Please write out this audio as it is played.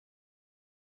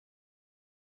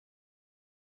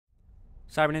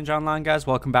Cyber Ninja Online, guys.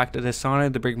 Welcome back to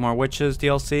Dishonored, the Brigmore Witches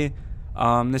DLC.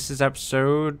 This is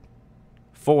episode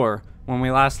 4. When we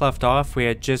last left off, we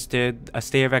had just did a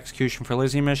Stay of Execution for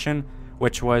Lizzie mission,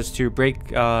 which was to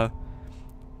break, I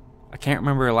can't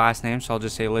remember her last name, so I'll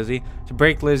just say Lizzie. To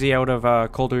break Lizzie out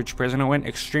of Coldridge Prison. It went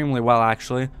extremely well,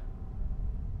 actually.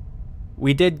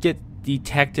 We did get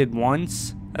detected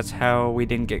once. That's how we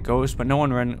didn't get ghost, but no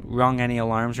one rung any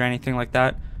alarms or anything like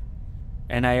that.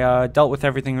 And I dealt with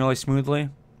everything really smoothly.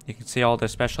 You can see all the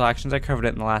special actions. I covered it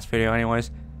in the last video anyways.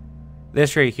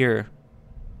 This right here,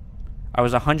 I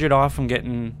was 100 off from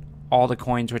getting all the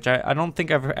coins, which I don't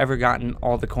think I've ever gotten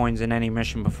all the coins in any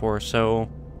mission before. So,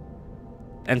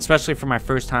 and especially for my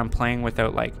first time playing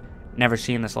without like never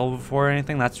seeing this level before or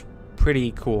anything, that's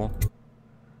pretty cool.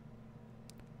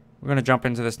 We're going to jump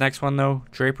into this next one though.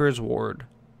 Draper's Ward.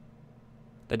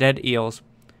 The Dead Eels.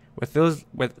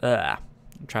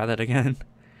 Try that again.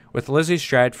 With Lizzie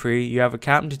Stride free, you have a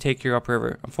captain to take you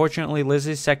upriver. Unfortunately,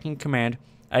 Lizzie's second in command,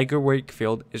 Edgar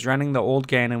Wakefield, is running the old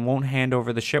gang and won't hand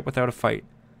over the ship without a fight.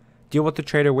 Deal with the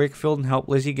traitor Wakefield and help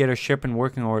Lizzie get her ship in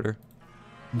working order.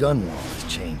 Dunwall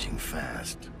is changing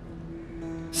fast.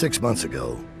 6 months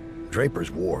ago, Draper's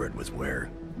Ward was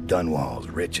where Dunwall's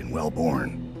rich and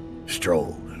well-born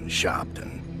strolled and shopped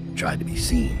and tried to be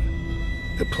seen.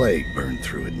 The plague burned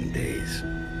through it in days.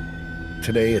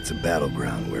 Today it's a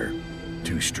battleground where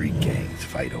two street gangs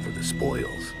fight over the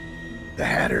spoils. The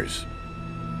Hatters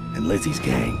and Lizzie's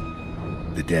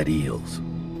gang, the Dead Eels.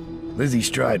 Lizzie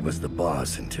Stride was the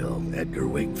boss until Edgar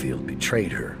Wakefield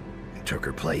betrayed her and took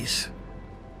her place.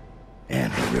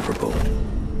 And her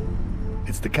riverboat.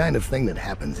 It's the kind of thing that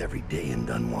happens every day in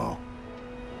Dunwall.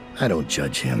 I don't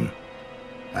judge him.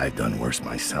 I've done worse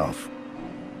myself.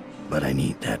 But I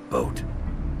need that boat.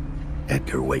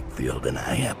 Edgar Wakefield and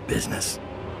I have business.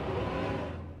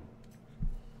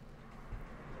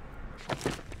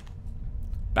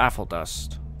 Baffle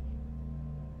Dust.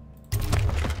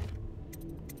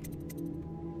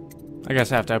 I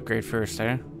guess I have to upgrade first,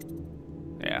 eh?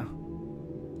 Yeah.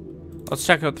 Let's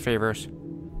check out the favors.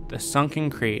 The Sunken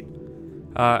Crate.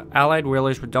 Allied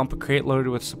whalers would dump a crate loaded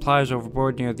with supplies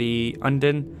overboard near the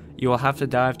Undin. You will have to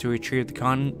dive to retrieve the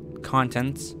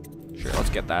contents. Sure,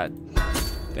 let's get that.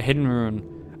 The Hidden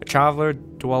Rune. A traveler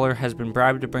dweller has been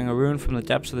bribed to bring a rune from the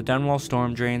depths of the Dunwall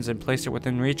storm drains and place it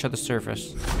within reach of the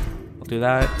surface. We'll do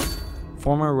that.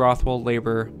 Former Rothwell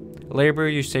laborer. A laborer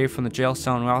you saved from the jail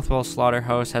cell in Rothwell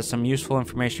slaughterhouse has some useful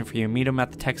information for you. Meet him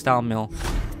at the textile mill.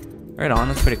 Right on,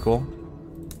 that's pretty cool.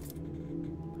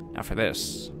 Now for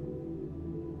this.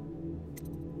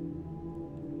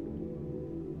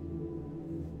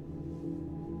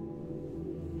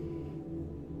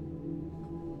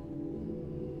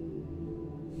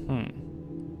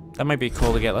 That might be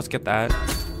cool to get. Let's get that.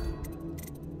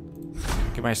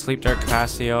 Get my sleep dart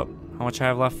capacity up. How much I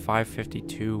have left?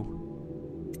 552.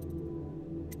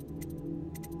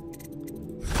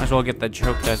 Might as well get the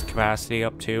choke dust capacity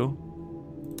up too.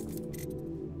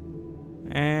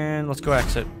 And let's go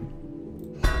exit.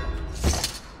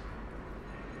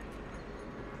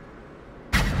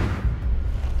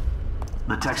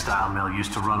 The textile mill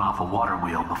used to run off a water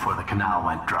wheel before the canal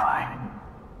went dry.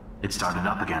 It started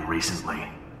up again recently.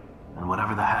 And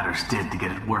whatever the Hatters did to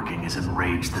get it working has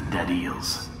enraged the Dead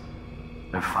Eels.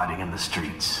 They're fighting in the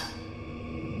streets.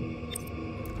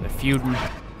 They're feuding.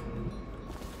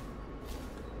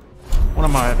 What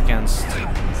am I up against?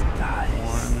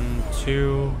 1,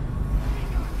 2.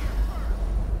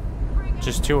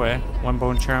 Just 2, eh? 1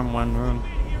 bone charm, 1 rune.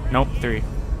 Nope, 3.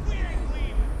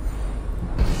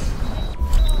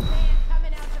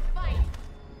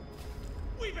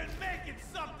 We've been making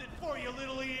something for you,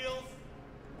 little eels.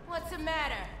 What's the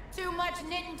matter? Too much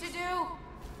knitting to do?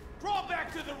 Crawl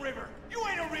back to the river. You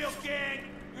ain't a real gang.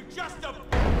 You're just a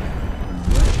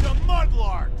bunch of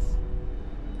mudlarks.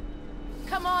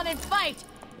 Come on and fight!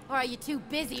 Or are you too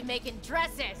busy making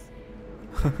dresses?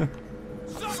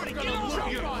 Somebody get over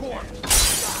your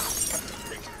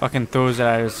corpse. Fucking throws it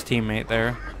at his teammate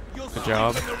there. Good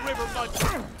job. In the river mud.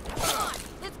 Come on,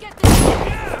 let's get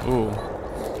this. Ooh.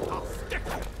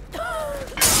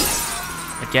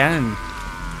 Again.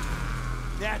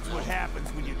 That's what happens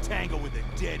when you tangle with a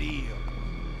dead eel.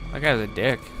 That guy's a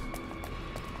dick.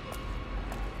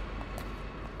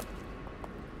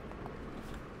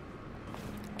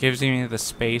 Gives me the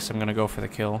space. I'm gonna go for the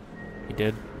kill. He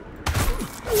did.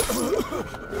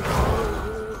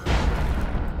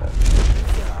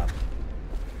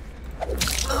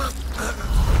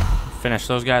 Finish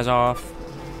those guys off.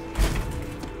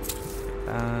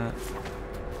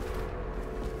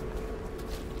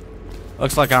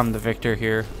 Looks like I'm the victor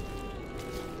here.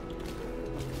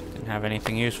 Didn't have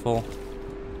anything useful.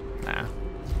 Nah.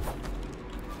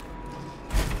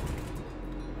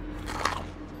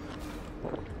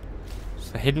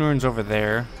 So the hidden rune's over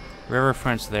there.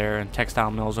 Riverfront's there, and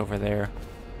textile mill's over there.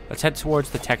 Let's head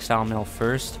towards the textile mill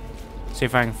first. See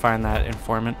if I can find that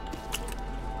informant.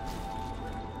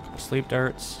 Sleep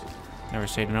darts. Never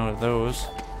say no to those.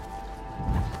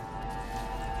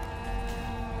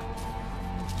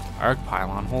 Arc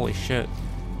pylon. Holy shit.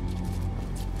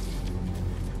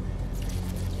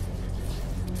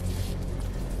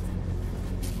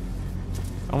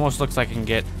 Almost looks like I can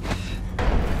get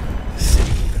The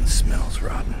city even smells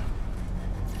rotten.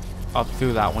 up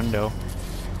through that window.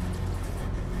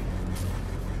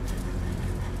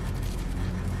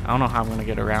 I don't know how I'm gonna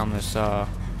get around this arc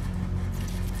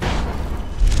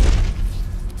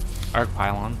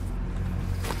pylon.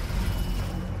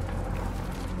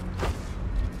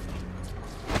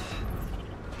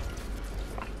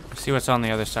 Let's see what's on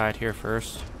the other side here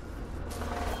first.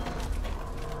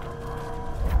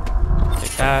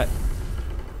 Take that.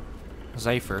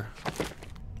 Zypher.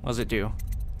 What does it do?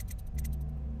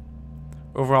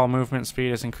 Overall movement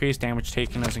speed is increased, damage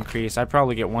taken is increased. I'd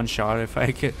probably get one shot if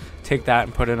I could take that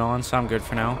and put it on, so I'm good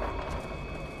for now.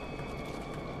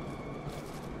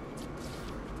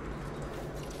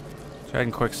 Try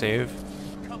and quick save.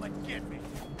 Come and get me.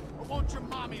 Or won't your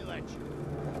mommy let you?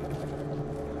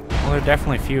 Well, they're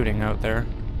definitely feuding out there.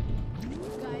 You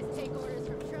guys take orders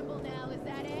from Trimble now, is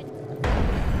that it?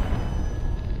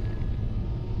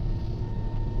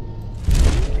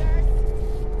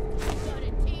 Got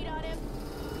a teat on him?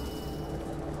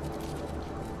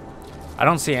 I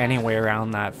don't see any way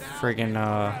around that friggin'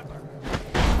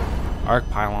 arc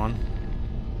pylon.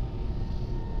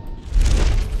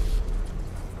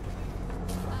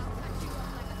 I'll cut you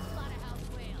up like a slaughterhouse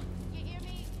whale. You hear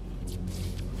me?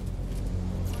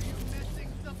 Are you missing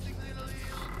something, little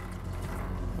eel?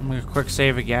 I'm gonna quick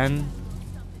save again.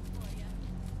 Something for you.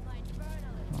 Might burn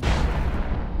a little.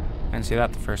 I didn't see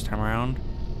that the first time around.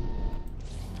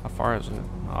 How far is it?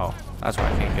 Oh, that's why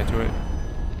I can't get to it.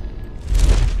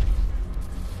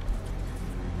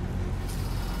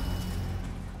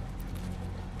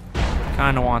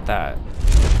 Kinda want that.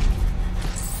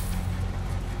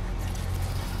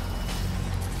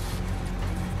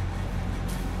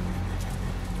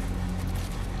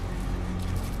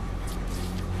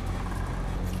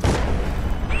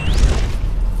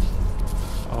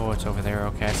 Oh, it's over there.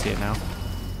 Okay, I see it now.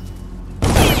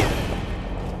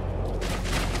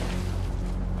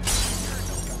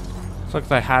 Looks like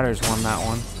the Hatter's won that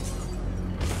one.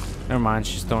 Never mind,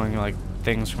 she's throwing like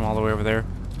things from all the way over there.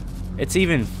 It's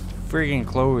even friggin'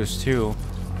 closed too.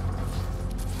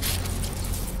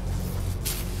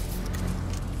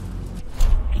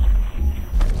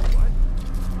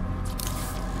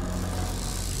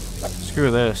 Screw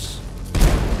this.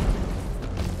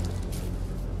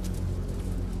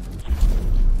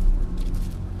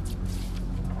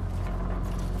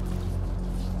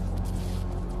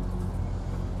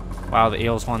 Wow, the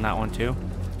eels won that one too.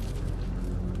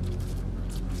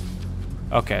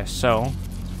 Okay, so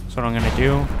that's what I'm gonna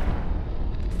do.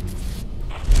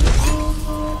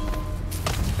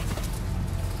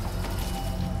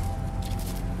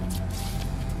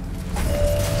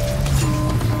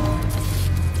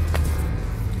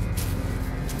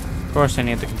 Of course I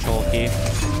need the control key.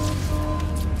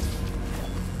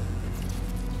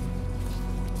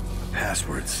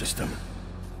 Password system.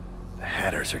 The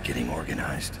Hatters are getting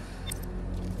organized.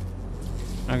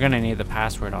 I'm gonna need the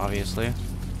password, obviously.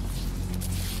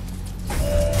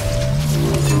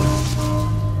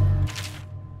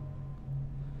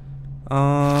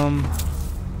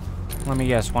 Let me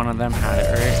guess, one of them had it,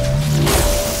 right?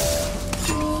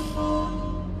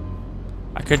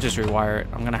 I could just rewire it.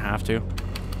 I'm gonna have to.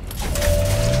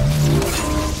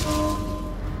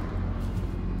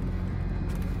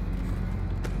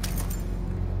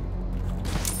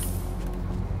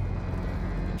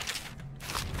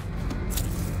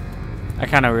 I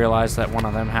kind of realized that one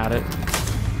of them had it.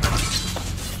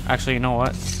 Actually, you know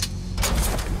what?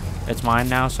 It's mine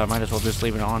now, so I might as well just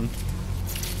leave it on.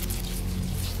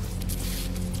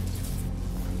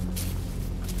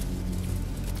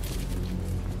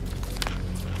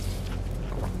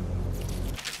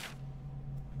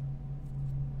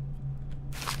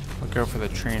 I'll go for the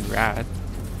trained rat.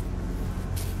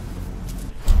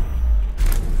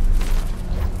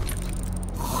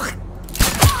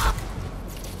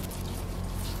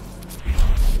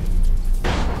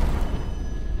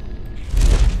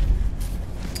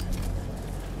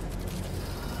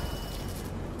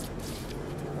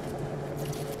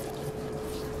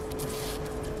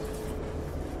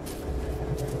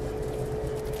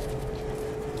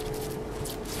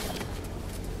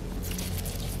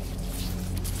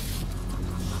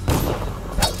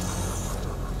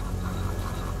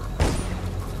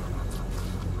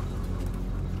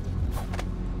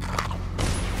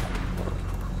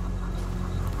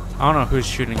 I don't know who's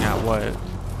shooting at what.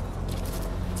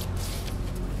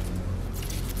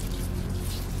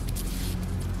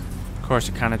 Of course,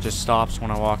 it kind of just stops when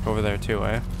I walk over there too,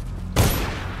 eh?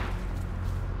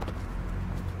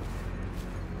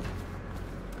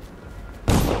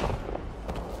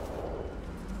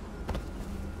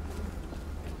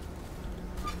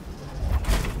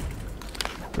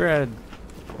 Bread.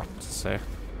 What's it say?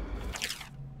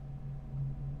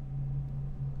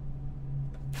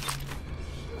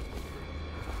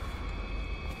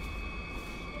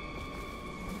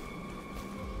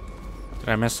 Did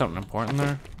I miss something important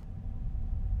there?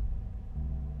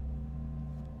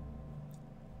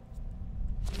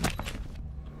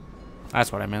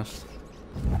 That's what I missed.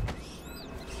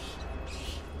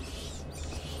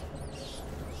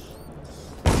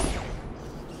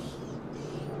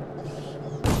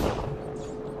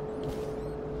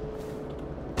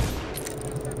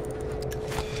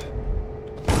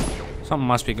 Something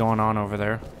must be going on over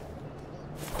there.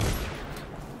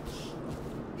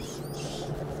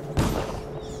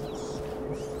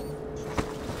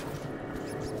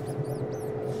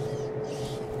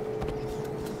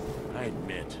 I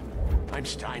admit, I'm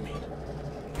stymied.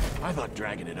 I thought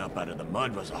dragging it up out of the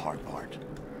mud was the hard part,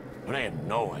 but I had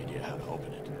no idea how to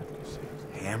open it.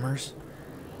 Hammers?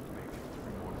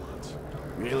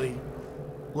 Really?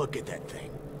 Look at that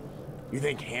thing. You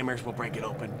think hammers will break it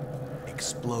open?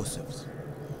 Explosives.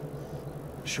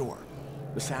 Sure.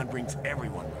 The sound brings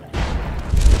everyone running.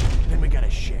 Then we gotta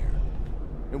share.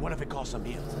 And what if it calls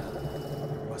somebody else out?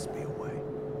 There must be a way.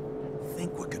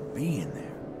 Think what could be in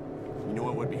there. You know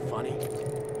what would be funny?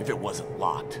 If it wasn't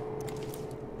locked.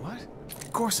 What?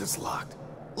 Of course it's locked.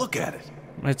 Look at it.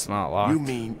 It's not locked. You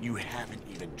mean you haven't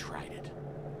even tried it?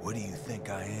 What do you think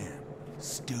I am?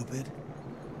 Stupid?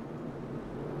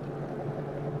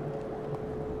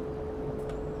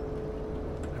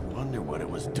 I wonder what it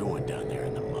was doing down there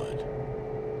in the mud.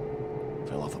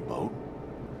 Fell off a boat?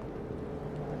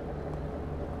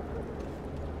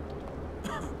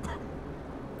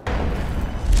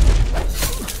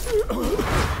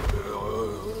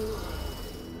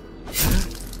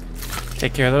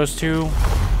 Take care of those two.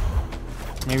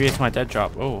 Maybe it's my dead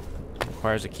drop. Oh,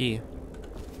 requires a key.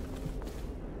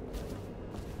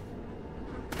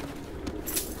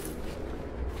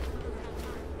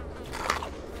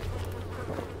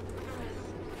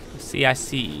 I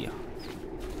see.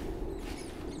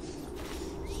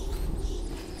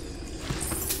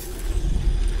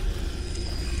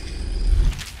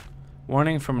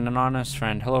 Warning from an anonymous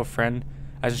friend. Hello, friend.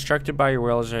 As instructed by your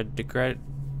will, I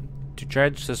to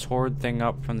dredge this horrid thing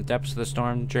up from the depths of the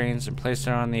storm drains and place it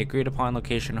on the agreed upon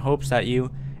location in hopes that you,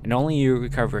 and only you,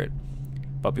 recover it.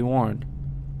 But be warned.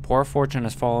 Poor fortune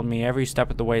has followed me every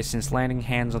step of the way since landing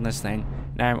hands on this thing,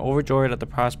 and I am overjoyed at the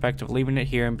prospect of leaving it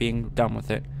here and being done with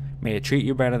it. May it treat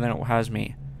you better than it has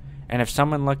me. And if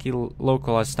some unlucky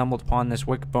local has stumbled upon this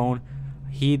wicked bone,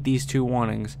 heed these two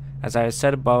warnings. As I have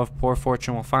said above, poor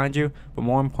fortune will find you, but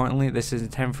more importantly, this is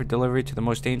intended for delivery to the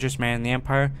most dangerous man in the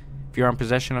Empire. If you are in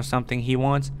possession of something he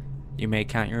wants, you may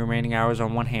count your remaining hours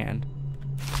on one hand.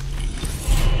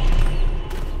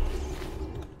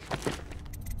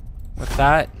 With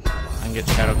that, I can get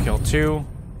Shadow Kill 2.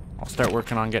 I'll start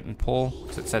working on getting pull,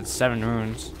 because it said 7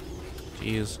 runes.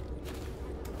 Jeez.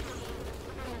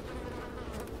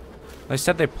 They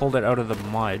said they pulled it out of the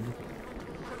mud.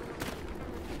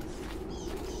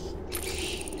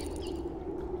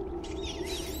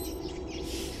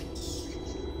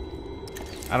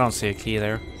 I don't see a key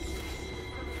there.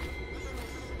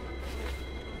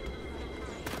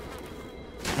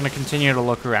 I'm gonna continue to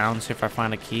look around, see if I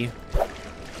find a key.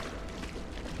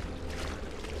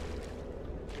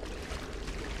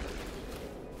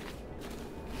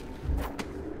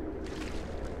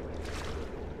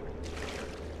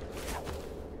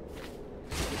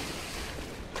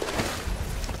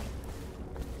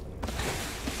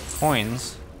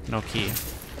 Coins, no key.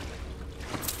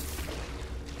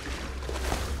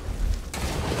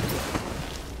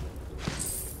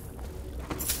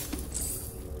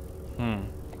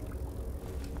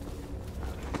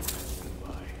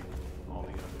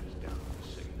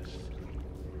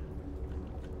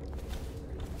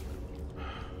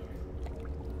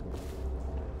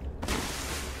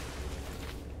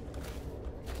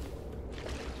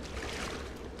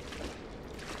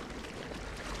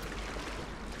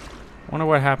 Wonder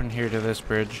what happened here to this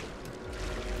bridge.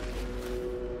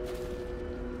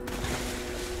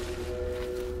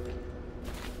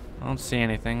 I don't see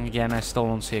anything. Again, I still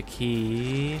don't see a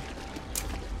key.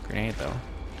 Grenade, though.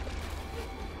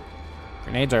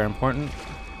 Grenades are important.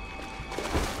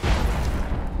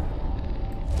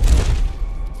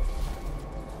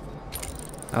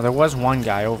 Now there was one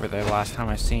guy over there last time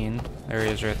I seen. There he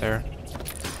is right there.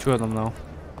 Two of them though.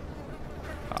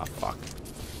 Oh fuck.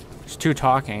 There's two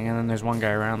talking and then there's one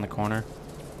guy around the corner.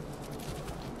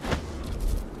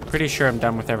 Pretty sure I'm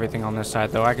done with everything on this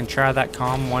side though. I can try that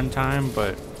comm one time,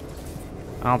 but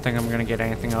I don't think I'm gonna get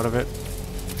anything out of it.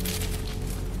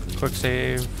 Quick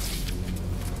save.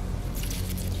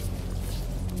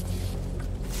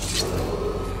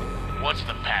 What's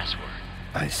the password?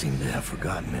 I seem to have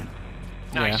forgotten it.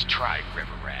 Nice try, River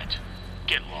Rat.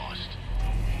 Get lost.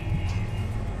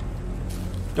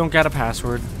 Don't get a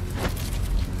password.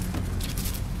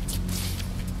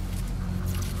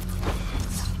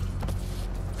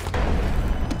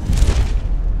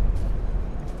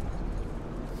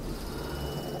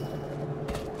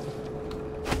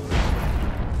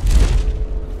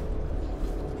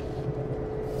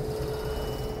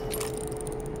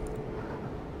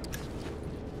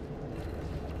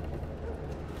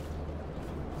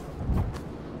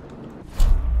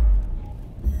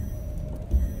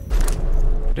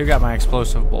 Do got my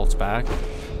explosive bolts back. I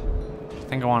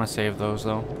think I want to save those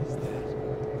though.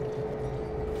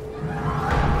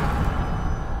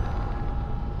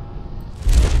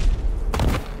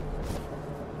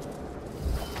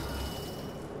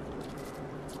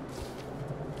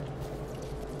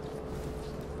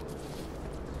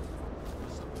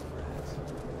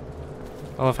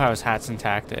 I love how his hat's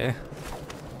intact, eh?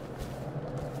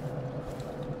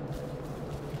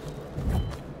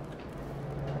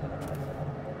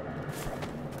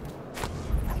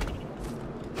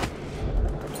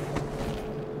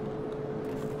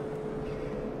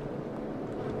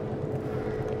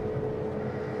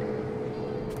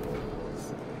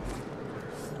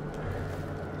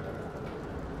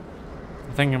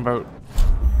 I'm thinking about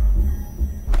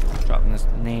dropping this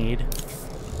nade.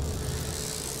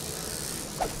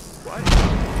 What?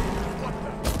 What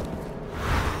the?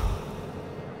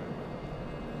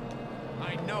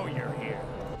 I know you're here.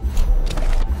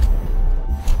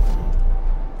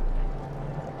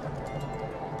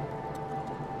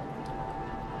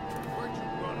 Where'd you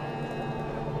run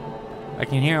off? I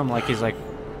can hear him like he's like...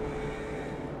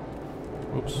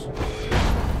 Oops.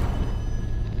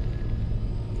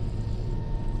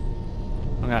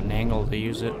 I got an angle to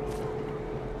use it.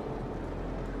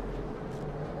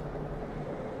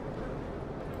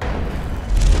 I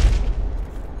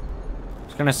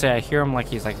was gonna say I hear him like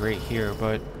he's like right here,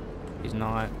 but he's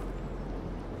not.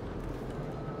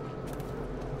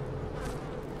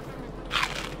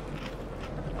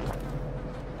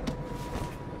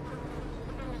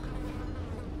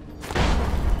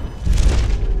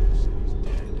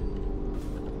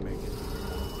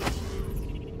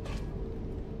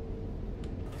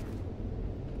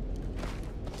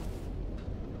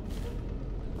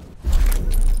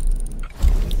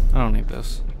 I don't need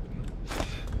this.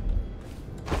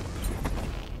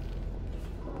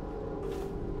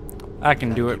 I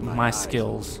can do it with my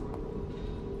skills.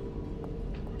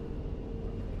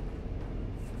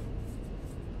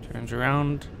 Turns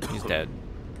around, he's dead.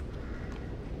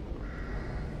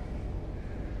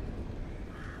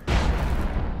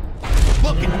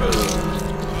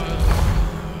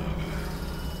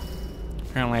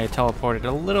 Apparently I teleported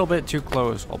a little bit too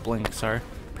close. Well, blink, sorry.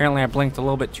 Apparently I blinked a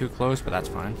little bit too close, but that's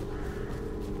fine.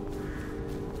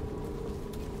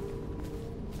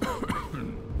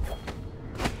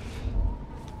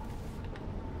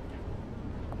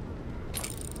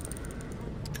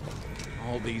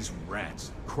 All these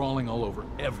rats crawling all over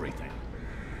everything.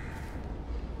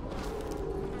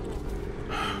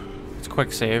 It's a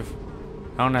quick save.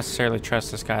 I don't necessarily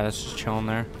trust this guy that's just chilling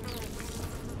there.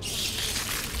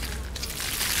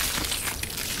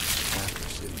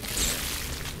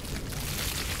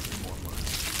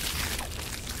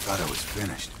 Thought I was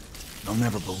finished. They'll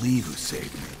never believe who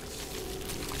saved me.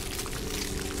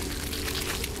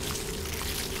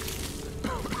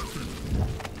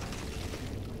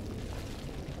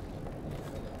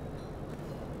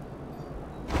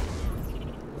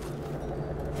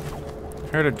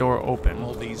 Heard a door open.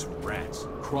 All these rats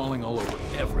crawling all over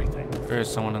everything. There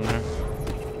is someone in there.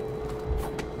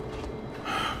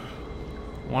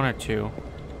 One or two.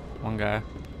 One guy.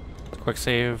 Quick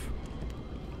save.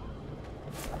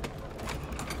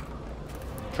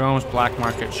 Jerome's Black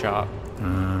Market Shop.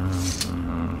 How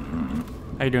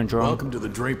you doing, Jerome? Welcome to the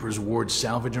Draper's Ward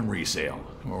Salvage and Resale,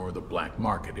 or the Black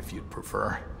Market if you'd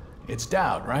prefer. It's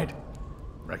Dowd, right?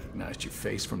 Recognized your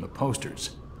face from the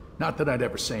posters. Not that I'd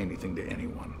ever say anything to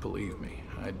anyone, believe me.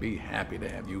 I'd be happy to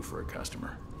have you for a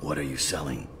customer. What are you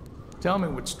selling? Tell me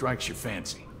what strikes your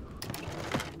fancy.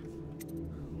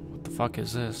 What the fuck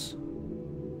is this?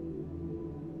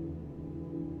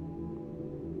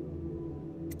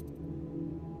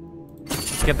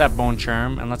 Let's get that bone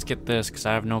charm, and let's get this, because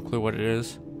I have no clue what it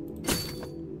is.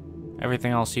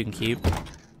 Everything else you can keep.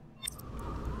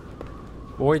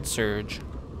 Void Surge.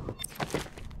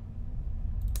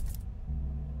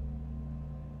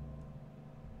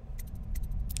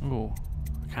 Ooh,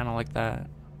 I kind of like that.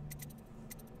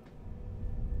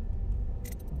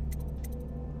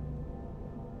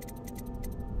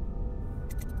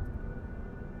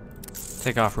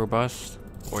 Take off Robust.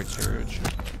 Void Surge.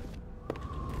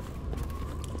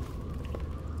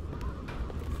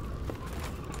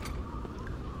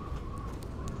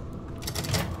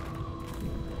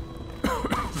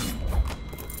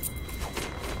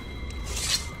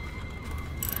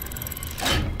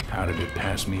 How did it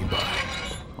pass me by?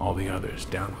 All the others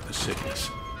down with the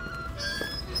sickness.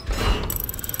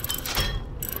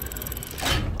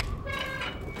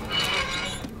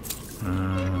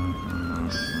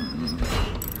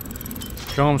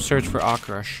 Go home, search for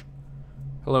Okrush.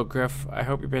 Hello, Griff. I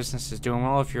hope your business is doing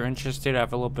well. If you're interested, I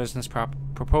have a little business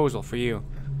proposal for you.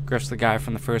 Griff's the guy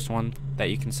from the first one that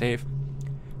you can save.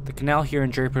 The canal here in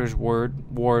Draper's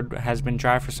Ward has been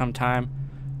dry for some time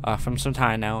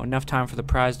now. Enough time for the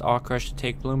prized Okrush to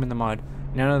take bloom in the mud.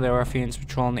 None of the ruffians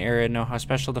patrolling the area know how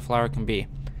special the flower can be,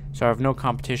 so I have no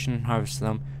competition in harvesting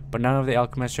them, but none of the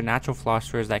alchemists or natural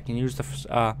philosophers that can use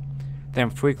them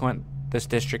frequent this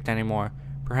district anymore.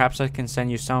 Perhaps I can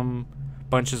send you some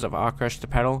bunches of Okrush to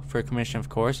peddle, for a commission of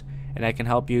course, and I can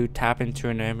help you tap into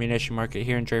an ammunition market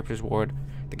here in Draper's Ward.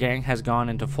 The gang has gone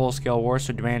into full-scale war,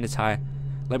 so demand is high.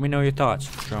 Let me know your thoughts,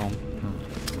 Jerome.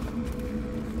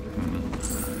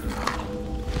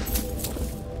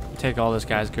 Take all this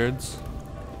guy's goods.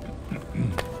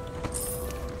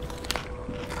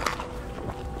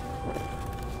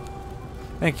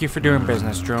 Thank you for doing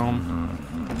business, Jerome.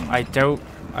 I doubt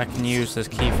I can use this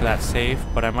key for that safe,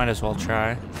 but I might as well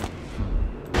try.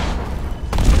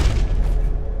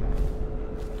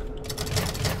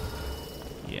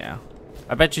 Yeah.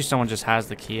 I bet you someone just has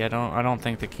the key. I don't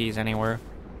think the key's anywhere.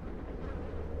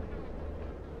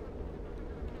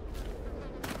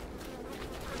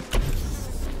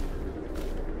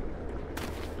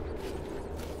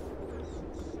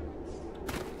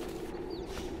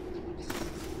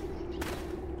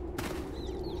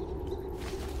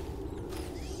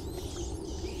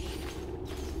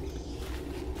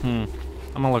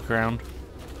 I'm gonna look around.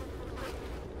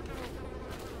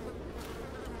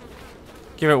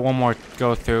 Give it one more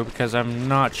go through because I'm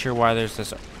not sure why there's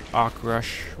this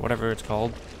Okrush, whatever it's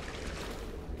called.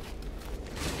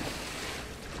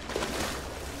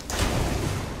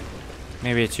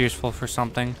 Maybe it's useful for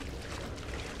something.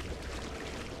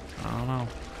 I don't know.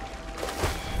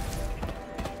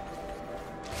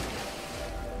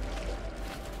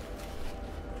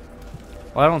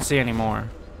 Well, I don't see any more.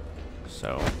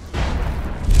 So,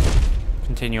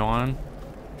 continue on.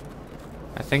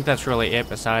 I think that's really it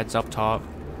besides up top,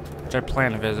 which I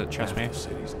plan to visit, trust me. The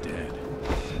city's dead.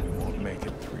 We won't make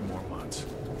it 3 more months.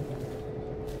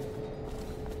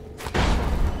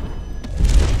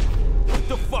 What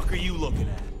the fuck are you looking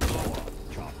at?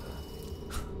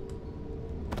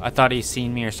 I thought he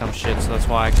seen me or some shit, so that's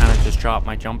why I kind of just dropped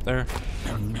my jump there.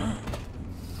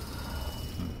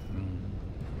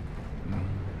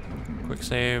 Quick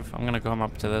save. I'm gonna come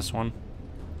up to this one.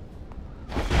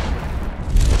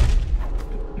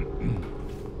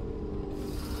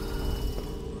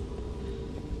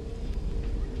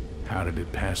 How did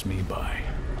it pass me by?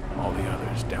 All the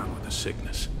others down with the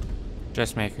sickness.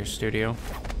 Dressmaker studio.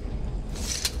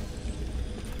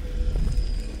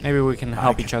 Maybe we can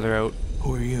help each other out.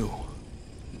 Who are you?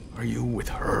 Are you with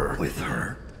her? With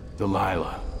her?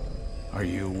 Delilah. Are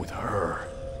you with her?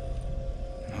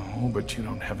 No, but you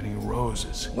don't have any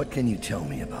roses. What can you tell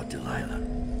me about Delilah?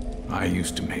 I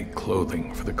used to make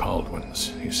clothing for the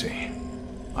Caldwins, you see.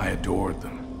 I adored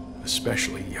them,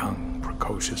 especially young,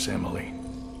 precocious Emily.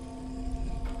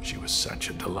 She was such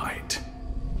a delight.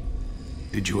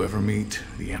 Did you ever meet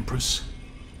the Empress?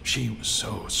 She was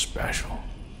so special.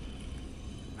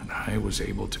 And I was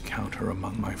able to count her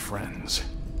among my friends.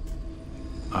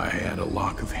 I had a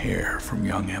lock of hair from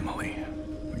young Emily,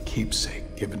 a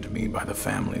keepsake given to me by the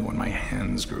family when my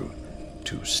hands grew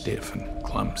too stiff and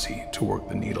clumsy to work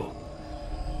the needle.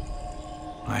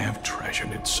 I have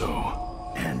treasured it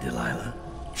so. And Delilah?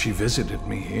 She visited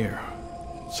me here.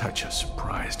 Such a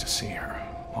surprise to see her,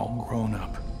 all grown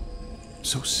up.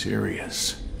 So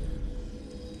serious.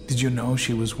 Did you know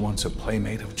she was once a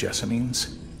playmate of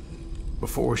Jessamine's?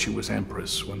 Before she was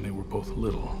Empress, when they were both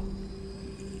little.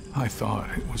 I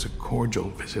thought it was a cordial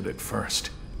visit at first,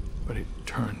 but it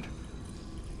turned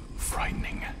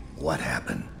frightening. What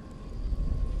happened?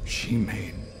 She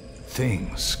made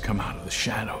things come out of the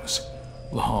shadows.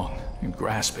 long and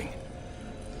grasping.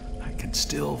 I can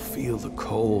still feel the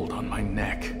cold on my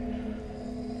neck.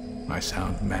 I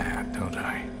sound mad, don't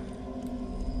I?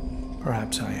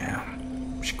 Perhaps I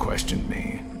am. She questioned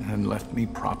me and left me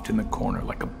propped in the corner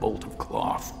like a bolt of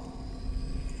cloth.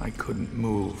 I couldn't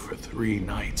move for 3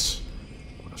 nights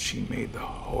while she made the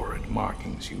horrid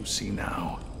markings you see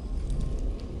now.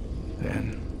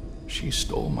 Then she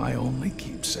stole my only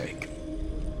keepsake,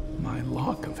 my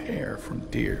lock of hair from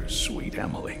dear, sweet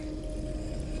Emily.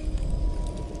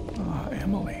 Ah,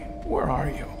 Emily, where are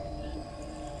you?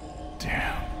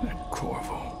 Damn that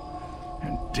Corvo,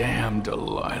 and damn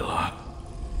Delilah.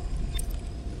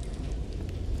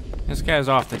 This guy's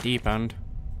off the deep end.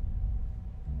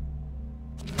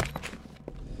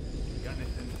 Got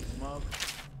anything to smoke?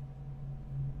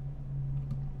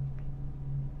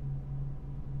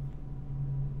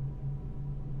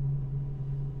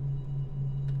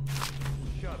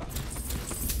 Shut up.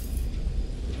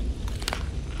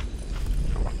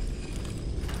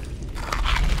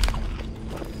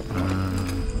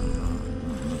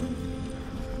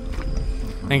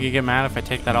 Think you get mad if I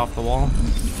take that off the wall?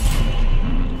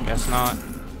 Guess not.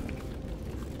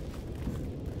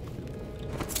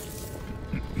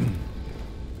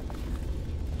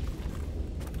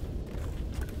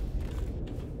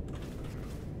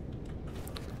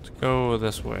 Let's go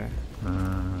this way.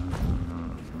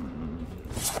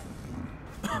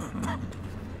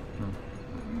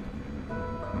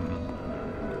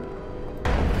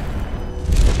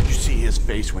 Did you see his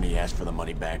face when he asked for the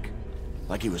money back?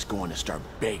 Like he was going to start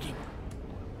begging.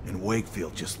 And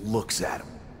Wakefield just looks at him,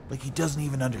 like he doesn't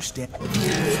even understand.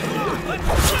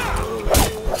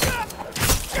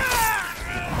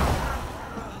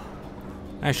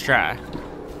 Nice try.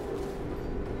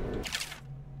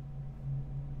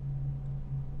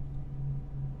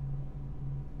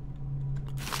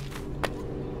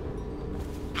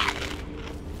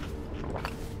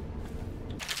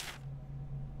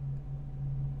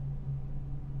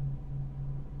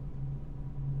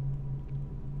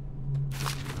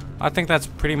 I think that's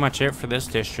pretty much it for this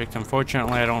district.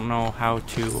 Unfortunately, I don't know how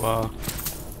to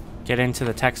get into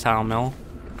the textile mill.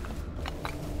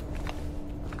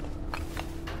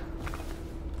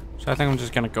 So I think I'm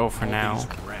just gonna go for now. These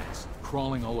rats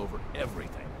crawling all over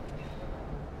everything.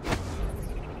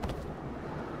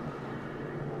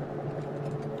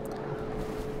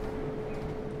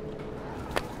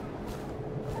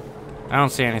 I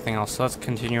don't see anything else, so let's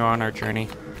continue on our journey.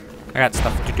 I got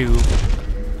stuff to do.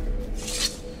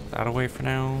 That away for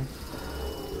now.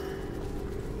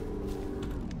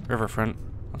 Riverfront.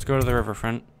 Let's go to the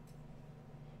riverfront.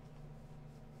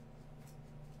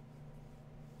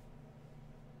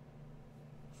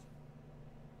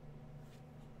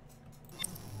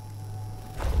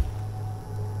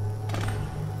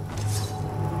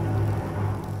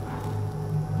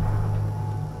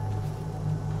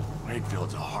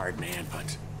 Wakefield's a hard man,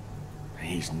 but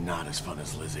he's not as fun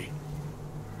as Lizzie.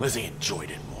 Lizzie enjoyed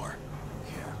it more.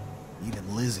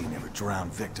 Even Lizzie never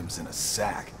drowned victims in a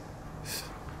sack.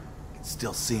 You can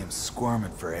still see him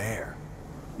squirming for air.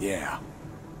 Yeah.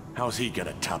 How's he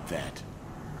gonna top that?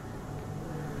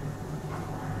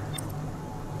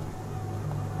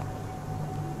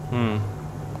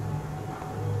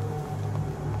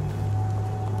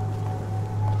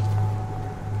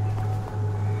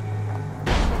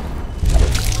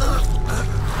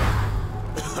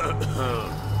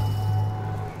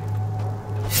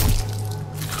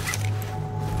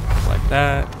 Like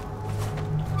that.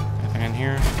 Anything in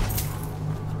here?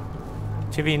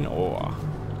 Tivin ore.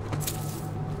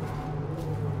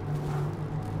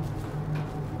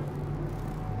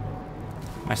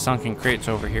 My sunken crate's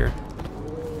over here.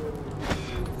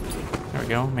 There we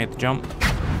go, made the jump.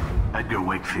 Edgar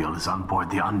Wakefield is on board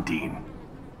the Undine.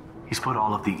 He's put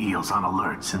all of the eels on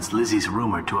alert since Lizzie's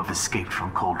rumored to have escaped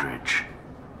from Coldridge.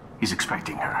 He's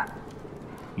expecting her.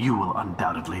 You will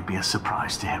undoubtedly be a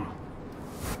surprise to him.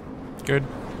 Good.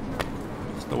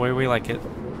 It's the way we like it.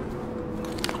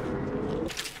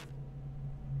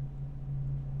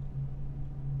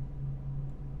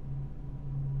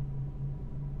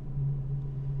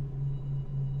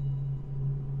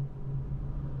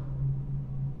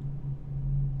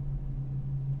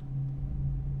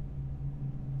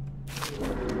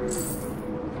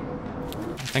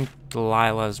 I think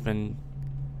Delilah's been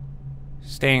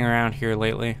staying around here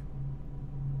lately.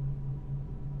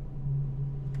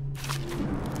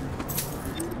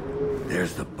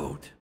 There's the boat.